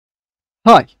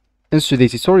Hi, in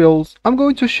today's tutorials, I'm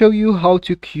going to show you how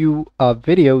to queue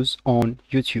videos on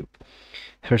YouTube.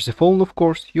 First of all, of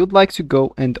course, you'd like to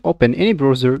go and open any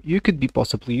browser you could be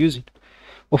possibly using.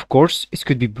 Of course, it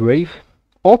could be Brave,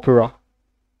 Opera,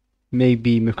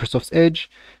 maybe Microsoft's Edge,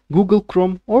 Google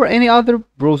Chrome, or any other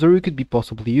browser you could be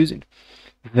possibly using.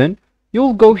 Then,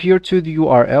 you'll go here to the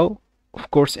URL,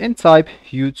 of course, and type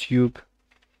youtube.com.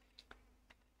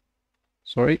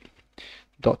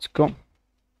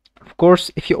 Of course,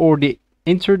 if you already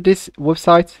entered this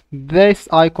website, this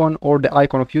icon or the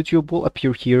icon of YouTube will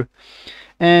appear here.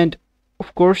 And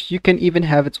of course, you can even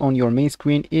have it on your main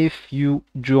screen if you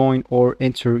join or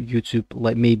enter YouTube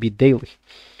like maybe daily.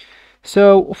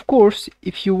 So of course,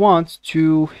 if you want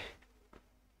to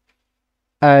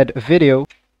add a video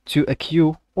to a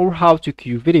queue or how to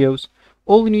queue videos,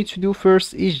 all you need to do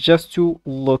first is just to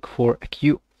look for a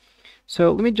queue.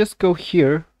 So let me just go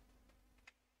here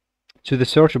to the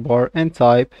search bar and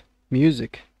type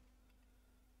music.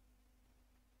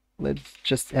 Let's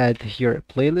just add here a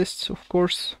playlist, of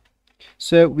course,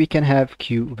 so we can have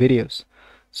queue videos.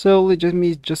 So let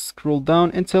me just scroll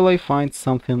down until I find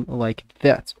something like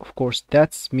that. Of course,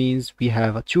 that means we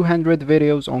have 200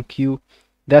 videos on queue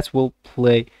that will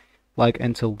play like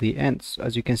until the end. So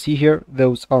as you can see here,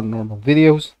 those are normal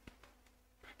videos,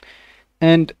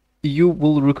 and you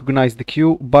will recognize the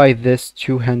queue by this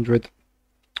 200,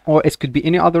 or it could be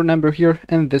any other number here,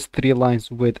 and this 3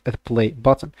 lines with a play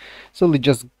button. So let's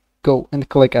just go and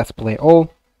click as play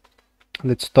all.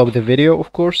 Let's stop the video,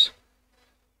 of course.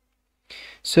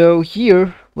 So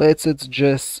here let's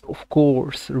just of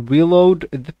course reload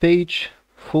the page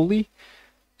fully,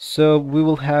 so we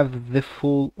will have the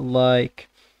full like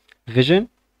vision.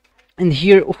 And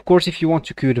here, of course, if you want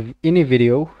to queue any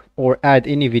video or add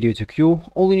any video to queue,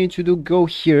 all you need to do, go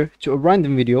here to a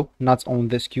random video, not on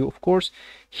this queue, of course,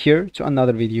 here to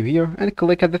another video here, and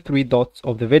click at the 3 dots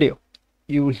of the video.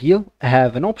 You will here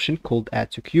have an option called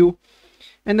add to queue,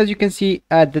 and as you can see,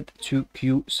 added to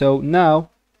queue. So now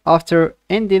after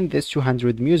ending this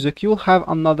 200 music, you'll have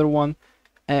another one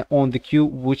on the queue,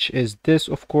 which is this.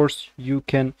 Of course, you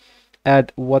can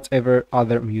add whatever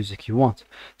other music you want.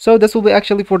 So this will be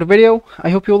actually for the video. I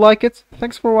hope you like it.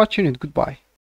 Thanks for watching and goodbye.